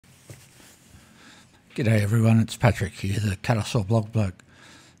G'day everyone, it's Patrick here, the CADASIL blog bloke,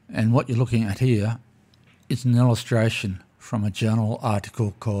 and what you're looking at here is an illustration from a journal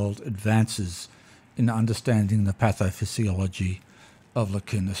article called Advances in Understanding the Pathophysiology of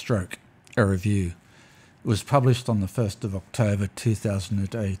Leukemia Stroke, a review. It was published on the 1st of October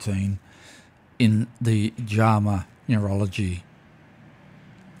 2018 in the JAMA Neurology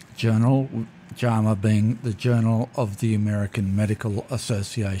Journal, JAMA being the Journal of the American Medical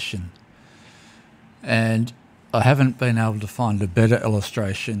Association. And I haven't been able to find a better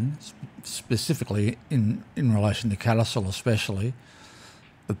illustration, specifically in relation to CADASIL especially,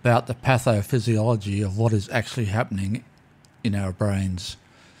 about the pathophysiology of what is actually happening in our brains.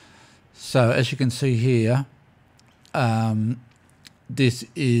 So as you can see here, this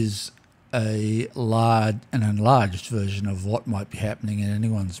is an enlarged version of what might be happening in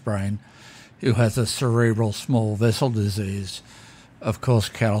anyone's brain who has a cerebral small vessel disease. Of course,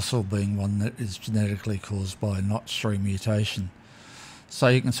 CADASIL being one that is genetically caused by a Notch3 mutation. So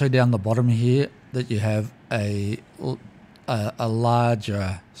you can see down the bottom here that you have a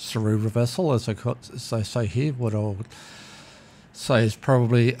larger cerebral vessel, as they say here. What I'll say is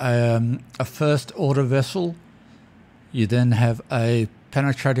probably a first order vessel. You then have a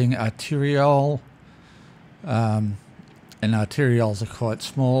penetrating arteriole, and arterioles are quite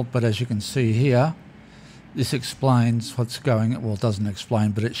small, but as you can see here, this explains what's going on. Well, it doesn't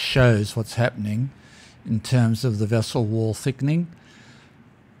explain, but it shows what's happening in terms of the vessel wall thickening.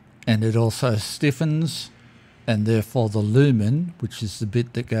 And it also stiffens, and therefore the lumen, which is the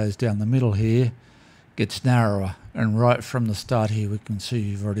bit that goes down the middle here, gets narrower. And right from the start here, we can see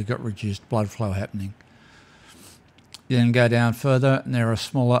you've already got reduced blood flow happening. You then go down further, and there are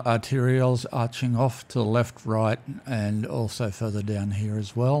smaller arterioles arching off to the left, right, and also further down here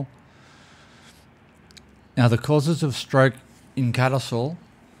as well. Now, the causes of stroke in CADASIL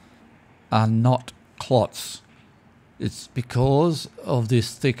are not clots. It's because of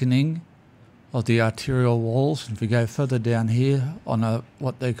this thickening of the arterial walls. If we go further down here on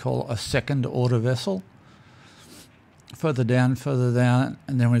what they call a second order vessel, further down,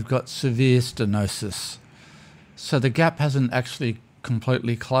 and then we've got severe stenosis. So the gap hasn't actually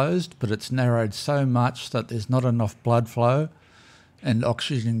completely closed, but it's narrowed so much that there's not enough blood flow and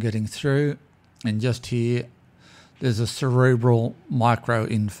oxygen getting through. And just here, there's a cerebral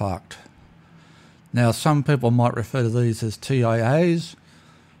microinfarct. Now, some people might refer to these as TIAs,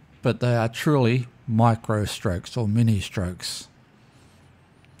 but they are truly micro strokes or mini strokes.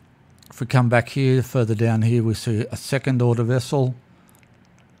 If we come back here, further down here, we see a second order vessel,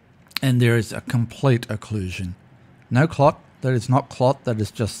 and there is a complete occlusion. No clot, that is not clot, that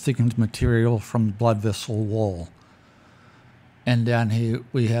is just thickened material from the blood vessel wall. And down here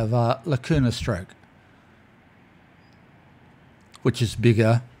we have a Leukoencephalopathy stroke, which is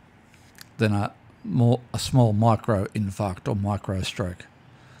bigger than a small micro infarct or micro stroke.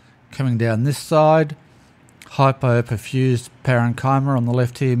 Coming down this side, hypoperfused parenchyma on the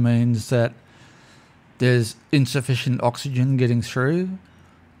left here means that there's insufficient oxygen getting through,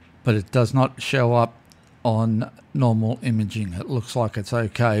 but it does not show up on normal imaging. It looks like it's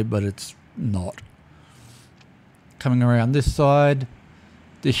okay, but it's not. Coming around this side,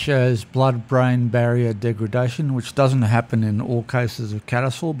 this shows blood-brain barrier degradation, which doesn't happen in all cases of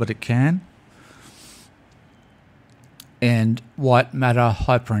CADASIL, but it can. And white matter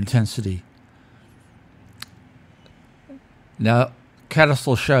hyperintensity. Now,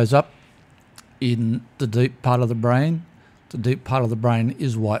 CADASIL shows up in the deep part of the brain. The deep part of the brain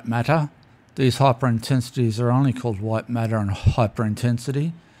is white matter. These hyperintensities are only called white matter and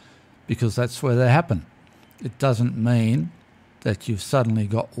hyperintensity because that's where they happen. It doesn't mean that you've suddenly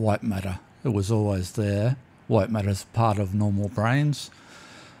got white matter. It was always there. White matter is part of normal brains.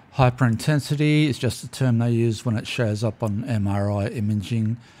 Hyperintensity is just a term they use when it shows up on MRI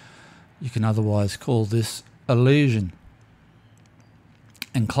imaging. You can otherwise call this a lesion.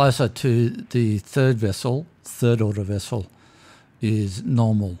 And closer to the third order vessel, is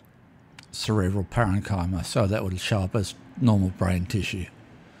normal cerebral parenchyma. So that would show up as normal brain tissue.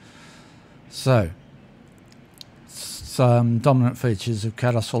 So, some dominant features of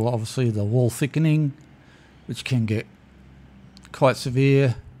CADASIL, obviously the wall thickening, which can get quite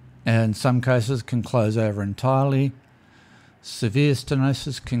severe and in some cases can close over entirely. Severe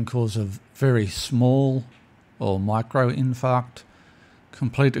stenosis can cause a very small or micro infarct.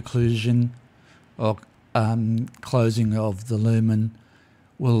 Complete occlusion or closing of the lumen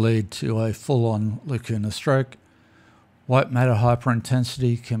will lead to a full-on Leukoencephalopathy stroke. White matter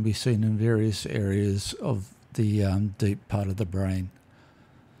hyperintensity can be seen in various areas of the deep part of the brain.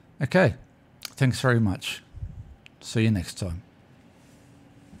 Okay, thanks very much. See you next time.